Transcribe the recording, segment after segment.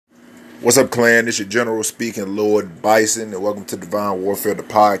What's up, clan? This your general speaking, Lord Bison, and welcome to Divine Warfare, the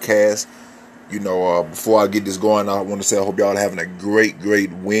podcast. Before I get this going, I want to say I hope y'all are having a great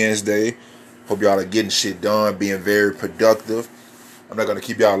Wednesday. Hope y'all are getting shit done, being very productive. I'm not going to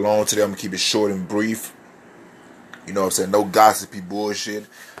keep y'all long today. I'm going to keep it short and brief. You know what I'm saying? No gossipy bullshit.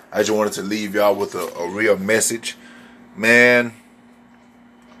 I just wanted to leave y'all with a real message. Man,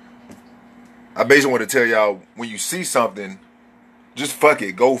 I basically want to tell y'all, when you see something, just fuck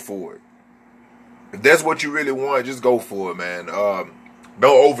it, go for it. If that's what you really want, just go for it, man. Don't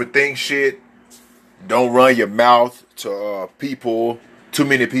overthink shit. Don't run your mouth to too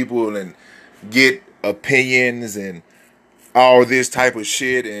many people, and get opinions and all this type of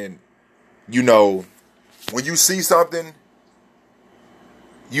shit. And, when you see something,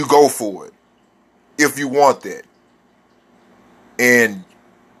 you go for it. If you want that. And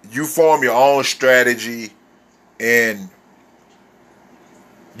you form your own strategy, and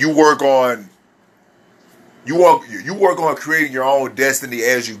you work on creating your own destiny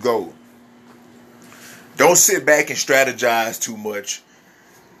as you go. Don't sit back and strategize too much.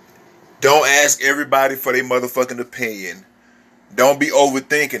 Don't ask everybody for their motherfucking opinion. Don't be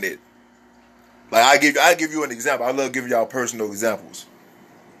overthinking it. Like, I give you an example. I love giving y'all personal examples.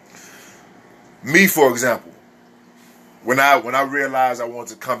 Me, for example, when I realized I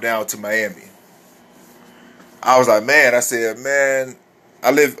wanted to come down to Miami, I was like, I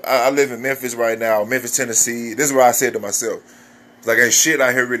live in Memphis right now, Memphis, Tennessee. This is what I said to myself. It's like, ain't shit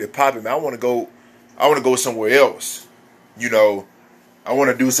out here really popping, man. I want to go somewhere else. I want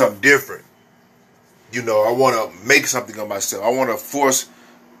to do something different. I want to make something of myself. I want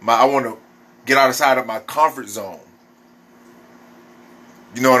to get outside of my comfort zone.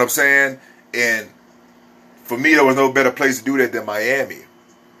 You know what I'm saying? And for me, there was no better place to do that than Miami.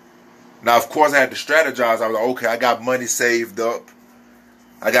 Now, of course, I had to strategize. I was like, okay, I got money saved up.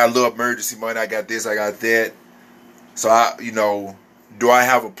 I got a little emergency money. I got this, I got that. So, do I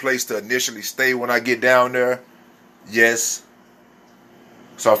have a place to initially stay when I get down there? Yes.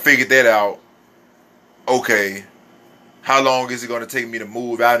 So I figured that out. Okay, how long is it going to take me to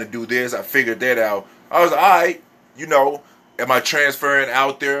move out and do this? I figured that out. I was like, all right, am I transferring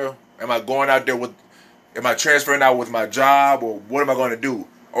out there? Am I transferring out with my job, or what am I going to do?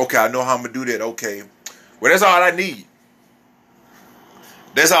 Okay, I know how I'm going to do that. Okay. Well, that's all I need.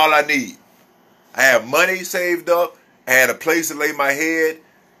 That's all I need. I have money saved up. I had a place to lay my head.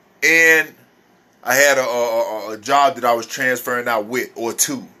 And I had a job that I was transferring out with, or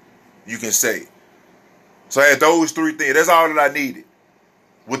two, you can say. So I had those three things. That's all that I needed.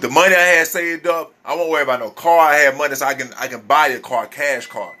 With the money I had saved up, I won't worry about no car. I had money, so I can buy a car, cash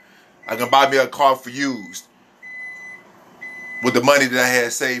car. I can buy me a car for used with the money that I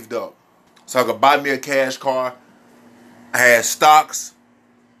had saved up. So I could buy me a cash car. I had stocks,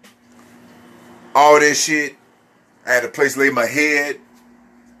 all that shit. I had a place to lay my head.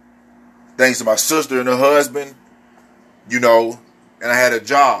 Thanks to my sister and her husband, and I had a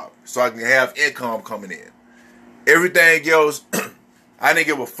job so I can have income coming in. Everything else, I didn't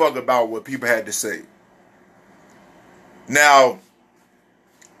give a fuck about what people had to say. Now,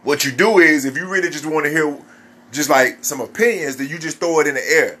 what you do is, if you really just want to hear just like some opinions, then you just throw it in the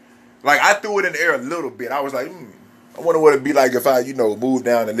air. Like, I threw it in the air a little bit. I was like, I wonder what it'd be like if I, moved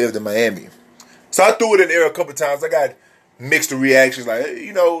down and lived in Miami. So I threw it in the air a couple times. I got mixed reactions, like,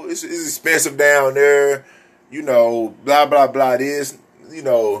 it's expensive down there, blah, blah, blah, this,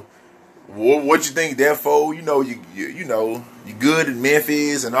 what you think that for, you good in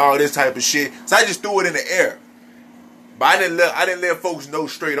Memphis and all this type of shit. So I just threw it in the air. But I didn't let folks know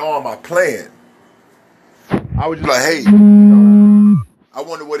straight on my plan. I was just like, hey, I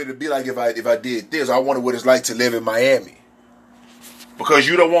wonder what it'd be like if I did this. I wonder what it's like to live in Miami. Because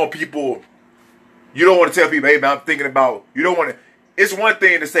you don't want to tell people, hey, man, I'm thinking about, it's one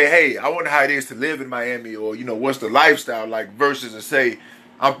thing to say, hey, I wonder how it is to live in Miami, or, what's the lifestyle like, versus to say,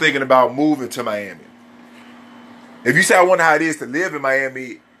 I'm thinking about moving to Miami. If you say, I wonder how it is to live in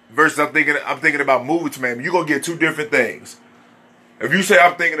Miami, versus I'm thinking about moving to Miami, you're going to get two different things. If you say,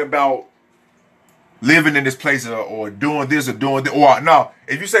 I'm thinking about living in this place, or doing this or doing that, or no,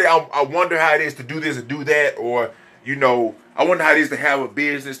 if you say, I wonder how it is to do this or do that, or, I wonder how it is to have a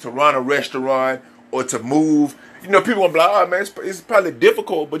business, to run a restaurant, or to move. People gonna be like, oh, man, it's probably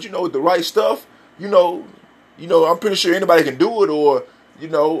difficult, but with the right stuff, I'm pretty sure anybody can do it. Or,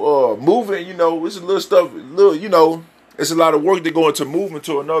 moving, it's a little stuff, it's a lot of work to go into moving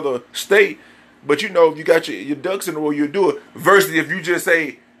to another state. But if you got your ducks in a row, you'll do it. Versus if you just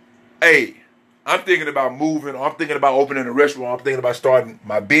say, hey, I'm thinking about moving, or I'm thinking about opening a restaurant, I'm thinking about starting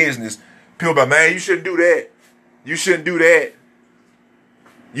my business. People be like, man, you shouldn't do that. You shouldn't do that.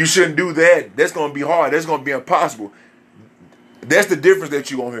 You shouldn't do that. That's going to be hard. That's going to be impossible. That's the difference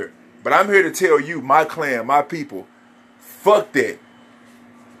that you're going to hear. But I'm here to tell you, my clan, my people, fuck that.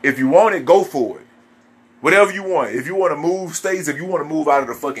 If you want it, go for it. Whatever you want. If you want to move states, if you want to move out of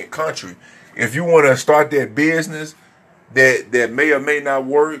the fucking country, if you want to start that business that may or may not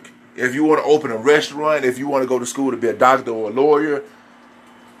work, if you want to open a restaurant, if you want to go to school to be a doctor or a lawyer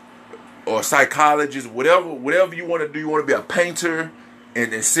or a psychologist, whatever you want to do, you want to be a painter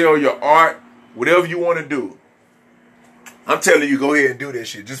and sell your art, whatever you want to do, I'm telling you, go ahead and do that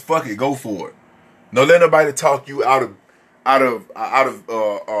shit. Just fuck it, go for it. Don't let nobody talk you out of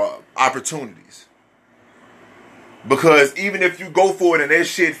opportunities. Because even if you go for it and that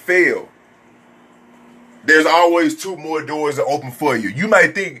shit fail, there's always 2 more doors that open for you. You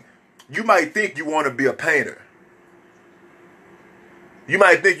might think you want to be a painter. You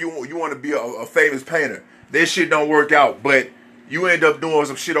might think you want to be a famous painter. That shit don't work out, but you end up doing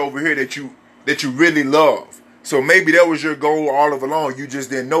some shit over here that you really love. So maybe that was your goal all of along. You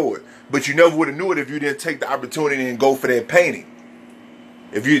just didn't know it. But you never would have knew it if you didn't take the opportunity and go for that painting.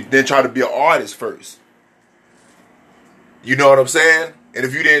 If you didn't try to be an artist first. You know what I'm saying? And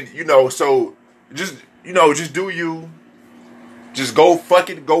if you didn't, so just do you. Just go, fuck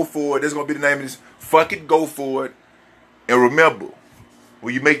it, go for it. That's going to be the name of this. Fuck it, go for it. And remember,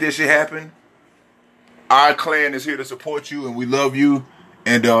 when you make that shit happen, our clan is here to support you and we love you.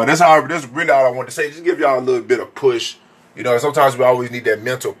 And that's really all I want to say. Just give y'all a little bit of push. Sometimes we always need that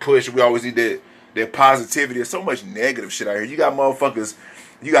mental push. We always need that positivity. There's so much negative shit out here. You got motherfuckers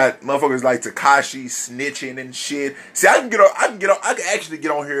like Tekashi snitching and shit. See, I can actually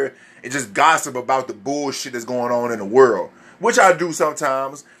get on here and just gossip about the bullshit that's going on in the world, which I do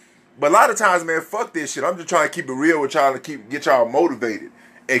sometimes. But a lot of times, man, fuck this shit. I'm just trying to keep it real with y'all to get y'all motivated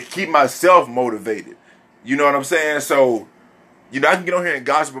and keep myself motivated. You know what I'm saying? So, I can get on here and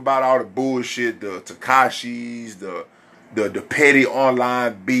gossip about all the bullshit, the Tekashis, the petty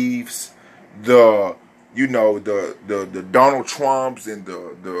online beefs, the Donald Trumps and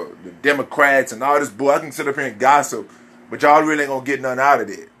the Democrats and all this bull. I can sit up here and gossip, but y'all really ain't gonna get nothing out of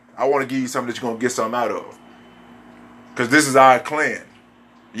it. I want to give you something that you're gonna get something out of. Because this is our clan.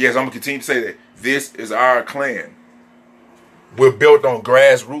 Yes, I'm gonna continue to say that. This is our clan. We're built on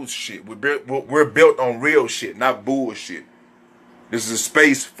grassroots shit. We're built on real shit, not bullshit. This is a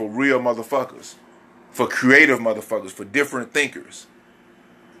space for real motherfuckers. For creative motherfuckers. For different thinkers.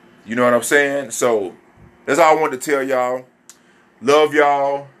 You know what I'm saying? So, that's all I wanted to tell y'all. Love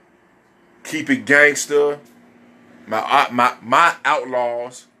y'all. Keep it gangster. My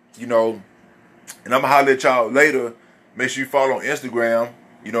outlaws, and I'm going to holler at y'all later. Make sure you follow on Instagram.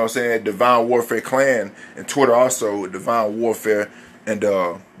 You know what I'm saying? Divine Warfare Clan. And Twitter also, Divine Warfare. And,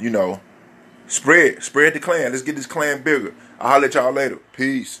 spread the clan. Let's get this clan bigger. I'll holler at y'all later.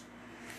 Peace.